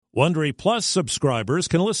Wondery Plus subscribers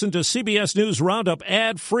can listen to CBS News Roundup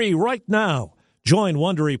ad-free right now. Join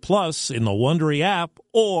Wondery Plus in the Wondery app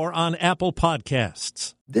or on Apple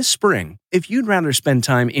Podcasts. This spring, if you'd rather spend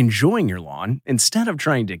time enjoying your lawn instead of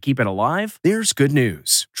trying to keep it alive, there's good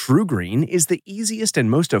news. True Green is the easiest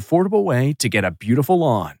and most affordable way to get a beautiful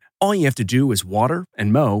lawn. All you have to do is water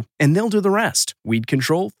and mow, and they'll do the rest. Weed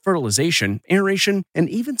control, fertilization, aeration, and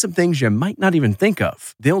even some things you might not even think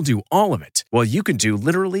of. They'll do all of it, while you can do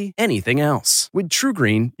literally anything else. With True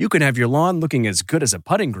Green, you can have your lawn looking as good as a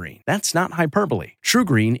putting green. That's not hyperbole. True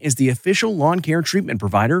Green is the official lawn care treatment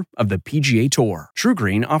provider of the PGA Tour. True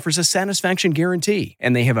Green offers a satisfaction guarantee,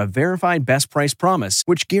 and they have a verified best price promise,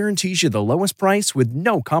 which guarantees you the lowest price with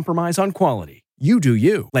no compromise on quality. You do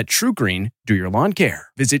you. Let True Green do your lawn care.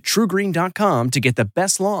 Visit TrueGreen.com to get the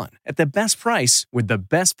best lawn at the best price with the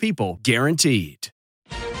best people guaranteed.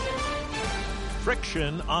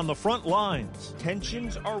 Friction on the front lines.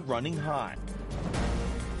 Tensions are running high.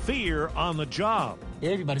 Fear on the job.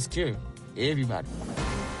 Everybody's scared. Everybody.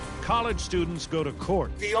 College students go to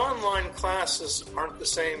court. The online classes aren't the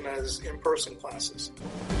same as in-person classes.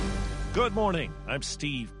 Good morning. I'm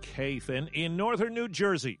Steve Kathan in northern New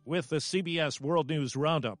Jersey with the CBS World News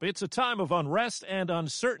Roundup. It's a time of unrest and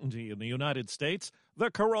uncertainty in the United States.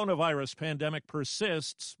 The coronavirus pandemic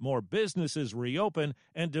persists, more businesses reopen,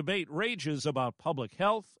 and debate rages about public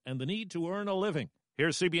health and the need to earn a living.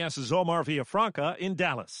 Here's CBS's Omar Villafranca in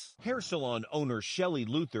Dallas. Hair salon owner Shelley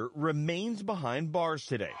Luther remains behind bars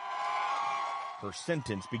today. Her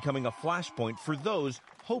sentence becoming a flashpoint for those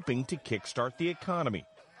hoping to kickstart the economy.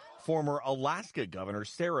 Former Alaska Governor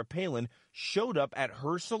Sarah Palin showed up at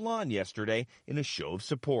her salon yesterday in a show of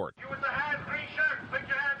support. You with the hand-free shirt, put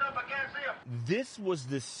your hands up, I can't see them. This was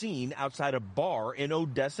the scene outside a bar in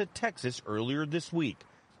Odessa, Texas earlier this week.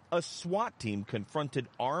 A SWAT team confronted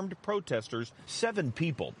armed protesters. 7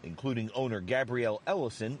 people, including owner Gabrielle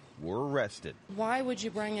Ellison, were arrested. Why would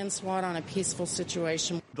you bring in SWAT on a peaceful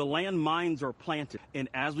situation? The landmines are planted, and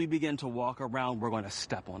as we begin to walk around, we're going to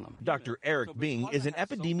step on them. Dr. Eric Bing is an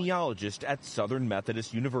epidemiologist at Southern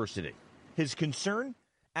Methodist University. His concern?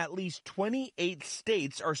 At least 28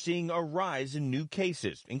 states are seeing a rise in new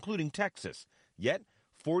cases, including Texas. Yet,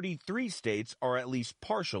 43 states are at least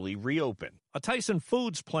partially reopened. A Tyson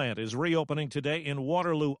Foods plant is reopening today in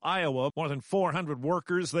Waterloo, Iowa. More than 400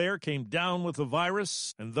 workers there came down with the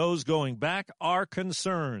virus, and those going back are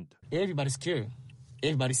concerned. Everybody's scared.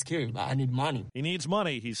 Everybody's scared. I need money. He needs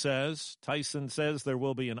money, he says. Tyson says there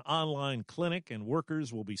will be an online clinic and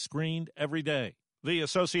workers will be screened every day. The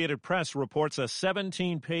Associated Press reports a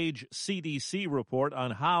 17-page CDC report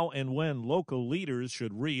on how and when local leaders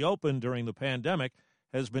should reopen during the pandemic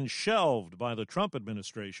has been shelved by the Trump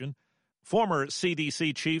administration. Former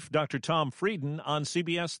CDC chief Dr. Tom Frieden on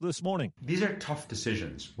CBS This Morning. These are tough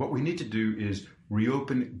decisions. What we need to do is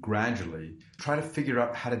reopen gradually, try to figure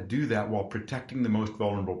out how to do that while protecting the most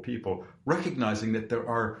vulnerable people, recognizing that there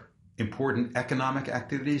are important economic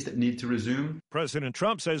activities that need to resume. President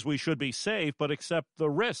Trump says we should be safe, but accept the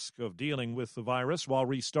risk of dealing with the virus while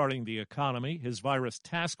restarting the economy. His virus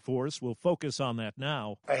task force will focus on that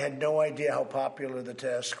now. I had no idea how popular the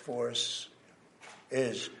task force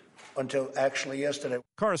is until actually yesterday.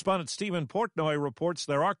 Correspondent Stephen Portnoy reports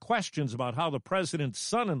there are questions about how the president's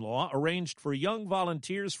son-in-law arranged for young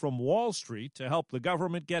volunteers from Wall Street to help the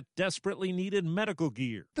government get desperately needed medical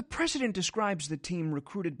gear. The president describes the team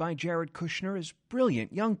recruited by Jared Kushner as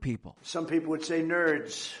brilliant young people. Some people would say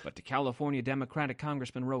nerds. But to California Democratic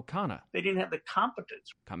Congressman Ro Khanna, They didn't have the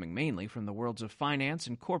competence. coming mainly from the worlds of finance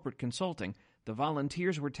and corporate consulting, the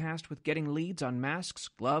volunteers were tasked with getting leads on masks,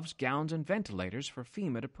 gloves, gowns, and ventilators for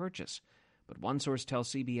FEMA to purchase. But one source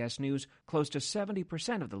tells CBS News close to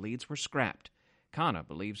 70% of the leads were scrapped. Khanna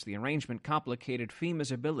believes the arrangement complicated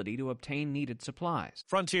FEMA's ability to obtain needed supplies.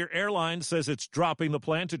 Frontier Airlines says it's dropping the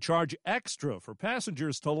plan to charge extra for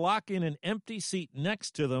passengers to lock in an empty seat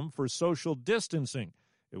next to them for social distancing.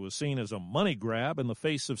 It was seen as a money grab in the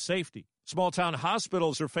face of safety. Small-town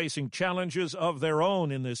hospitals are facing challenges of their own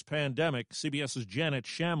in this pandemic. CBS's Janet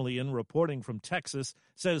Shamlian, reporting from Texas,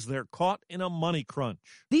 says they're caught in a money crunch.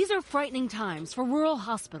 These are frightening times for rural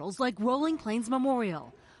hospitals like Rolling Plains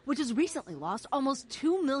Memorial, which has recently lost almost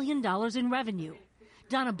 $2 million in revenue.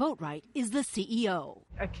 Donna Boatwright is the CEO.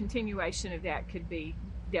 A continuation of that could be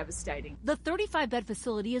devastating. The 35-bed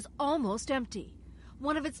facility is almost empty.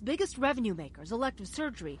 One of its biggest revenue makers, elective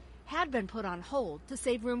surgery, had been put on hold to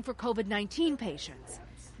save room for COVID-19 patients.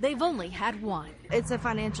 They've only had one. It's a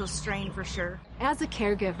financial strain for sure. As a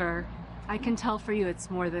caregiver, I can tell for you it's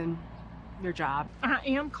more than your job. I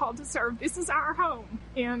am called to serve. This is our home,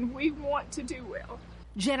 and we want to do well.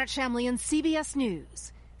 Janet Shamlian, CBS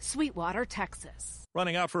News, Sweetwater, Texas.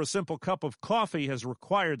 Running out for a simple cup of coffee has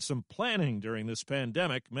required some planning during this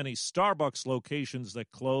pandemic. Many Starbucks locations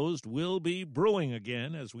that closed will be brewing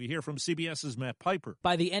again, as we hear from CBS's Matt Piper.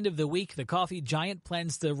 By the end of the week, the coffee giant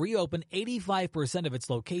plans to reopen 85% of its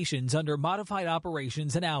locations under modified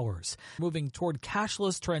operations and hours, moving toward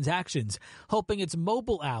cashless transactions, hoping its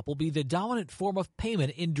mobile app will be the dominant form of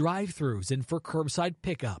payment in drive-thrus and for curbside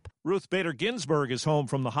pickup. Ruth Bader Ginsburg is home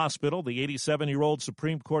from the hospital. The 87-year-old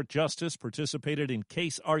Supreme Court justice participated in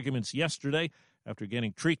case arguments yesterday after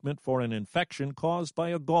getting treatment for an infection caused by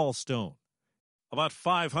a gallstone. About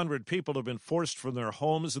 500 people have been forced from their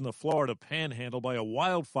homes in the Florida Panhandle by a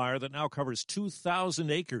wildfire that now covers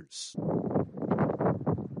 2,000 acres.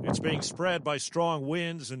 It's being spread by strong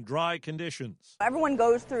winds and dry conditions. Everyone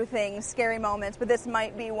goes through things, scary moments, but this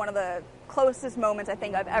might be one of the closest moments I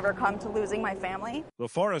think I've ever come to losing my family. The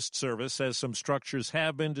Forest Service says some structures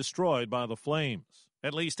have been destroyed by the flames.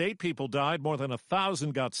 At least 8 people died. More than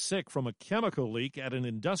 1,000 got sick from a chemical leak at an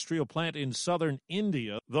industrial plant in southern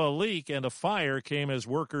India. The leak and a fire came as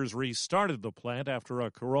workers restarted the plant after a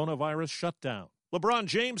coronavirus shutdown. LeBron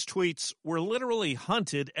James tweets, "We're literally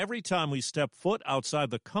hunted every time we step foot outside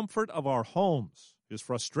the comfort of our homes." His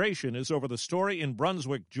frustration is over the story in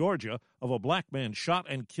Brunswick, Georgia, of a black man shot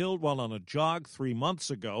and killed while on a jog 3 months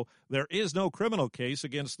ago. There is no criminal case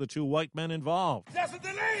against the 2 white men involved. Justice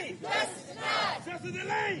delayed! Justice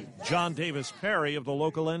delayed! John Davis Perry of the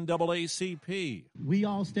local NAACP. We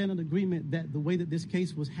all stand in agreement that the way that this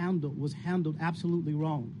case was handled absolutely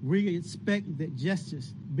wrong. We expect that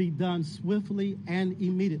justice be done swiftly and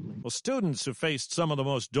immediately. Well, students have faced some of the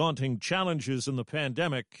most daunting challenges in the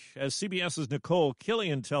pandemic. As CBS's Nicole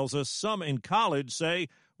Killian tells us, some in college say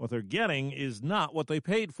what they're getting is not what they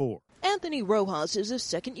paid for. Anthony Rojas is a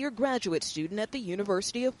second-year graduate student at the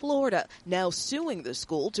University of Florida, now suing the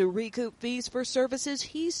school to recoup fees for services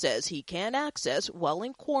he says he can't access while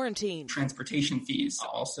in quarantine. Transportation fees,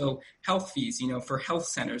 also health fees, for health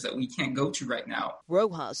centers that we can't go to right now.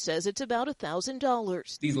 Rojas says it's about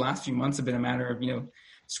 $1,000. These last few months have been a matter of,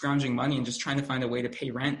 scrounging money and just trying to find a way to pay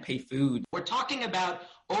rent, pay food. We're talking about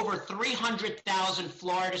over 300,000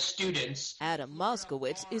 Florida students. Adam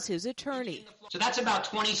Moskowitz is his attorney. So that's about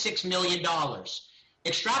 $26 million.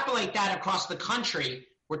 Extrapolate that across the country,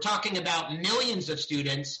 we're talking about millions of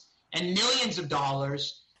students and millions of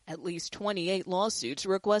dollars. At least 28 lawsuits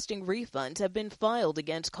requesting refunds have been filed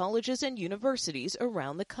against colleges and universities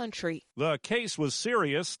around the country. The case was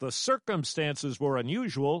serious, the circumstances were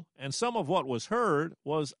unusual, and some of what was heard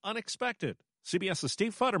was unexpected. CBS's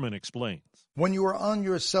Steve Futterman explains. When you are on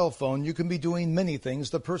your cell phone, you can be doing many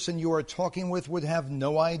things the person you are talking with would have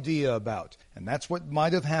no idea about. And that's what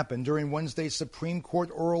might have happened during Wednesday's Supreme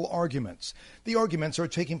Court oral arguments. The arguments are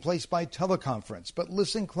taking place by teleconference, but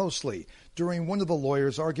listen closely. During one of the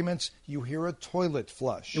lawyers' arguments, you hear a toilet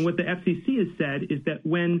flush. And what the FCC has said is that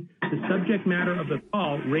when the subject matter of the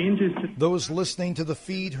call ranges to... Those listening to the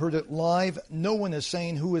feed heard it live. No one is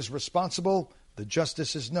saying who is responsible. The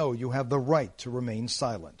justices know you have the right to remain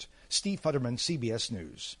silent. Steve Futterman, CBS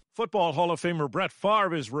News. Football Hall of Famer Brett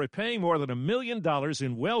Favre is repaying more than $1 million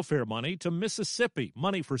in welfare money to Mississippi,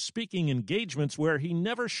 money for speaking engagements where he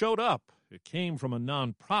never showed up. It came from a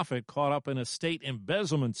nonprofit caught up in a state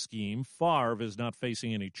embezzlement scheme. Favre is not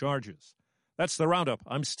facing any charges. That's the Roundup.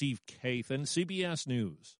 I'm Steve Kathan, CBS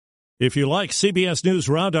News. If you like CBS News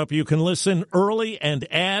Roundup, you can listen early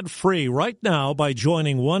and ad-free right now by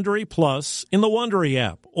joining Wondery Plus in the Wondery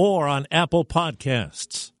app or on Apple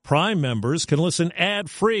Podcasts. Prime members can listen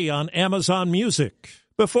ad-free on Amazon Music.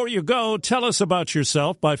 Before you go, tell us about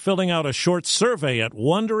yourself by filling out a short survey at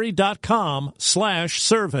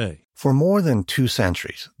Wondery.com/survey. For more than 2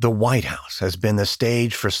 centuries, the White House has been the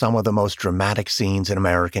stage for some of the most dramatic scenes in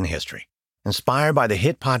American history. Inspired by the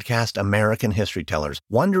hit podcast American History Tellers,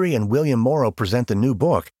 Wondery and William Morrow present the new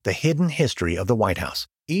book, The Hidden History of the White House.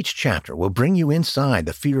 Each chapter will bring you inside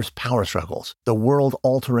the fierce power struggles, the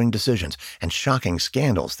world-altering decisions, and shocking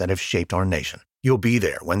scandals that have shaped our nation. You'll be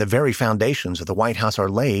there when the very foundations of the White House are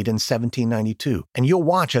laid in 1792, and you'll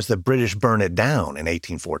watch as the British burn it down in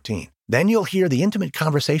 1814. Then you'll hear the intimate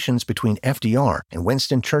conversations between FDR and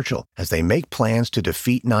Winston Churchill as they make plans to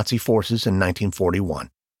defeat Nazi forces in 1941.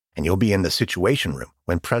 And you'll be in the Situation Room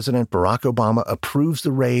when President Barack Obama approves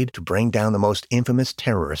the raid to bring down the most infamous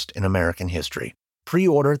terrorist in American history.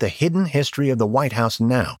 Pre-order The Hidden History of the White House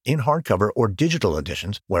now in hardcover or digital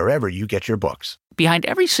editions wherever you get your books. behind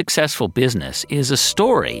every successful business is a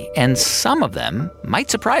story, and some of them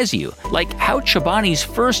might surprise you, like how Chobani's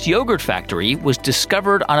first yogurt factory was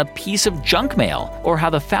discovered on a piece of junk mail, or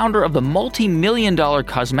how the founder of the multi-million-dollar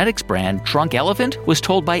cosmetics brand Drunk Elephant was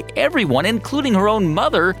told by everyone, including her own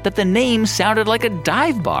mother, that the name sounded like a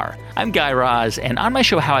dive bar. I'm Guy Raz, and on my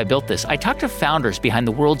show How I Built This, I talk to founders behind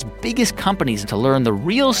the world's biggest companies to learn the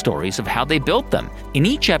real stories of how they built them. In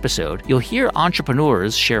each episode, you'll hear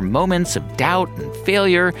entrepreneurs share moments of doubt and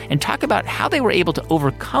failure and talk about how they were able to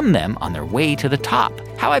overcome them on their way to the top.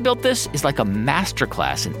 How I Built This is like a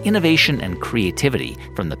masterclass in innovation and creativity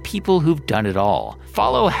from the people who've done it all.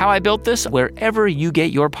 Follow How I Built This wherever you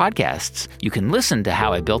get your podcasts. You can listen to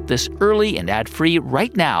How I Built This early and ad-free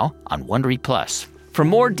right now on Wondery Plus. For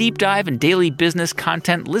more deep dive and daily business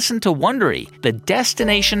content, listen to Wondery, the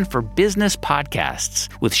destination for business podcasts.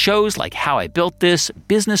 With shows like How I Built This,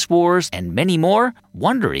 Business Wars, and many more,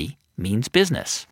 Wondery means business.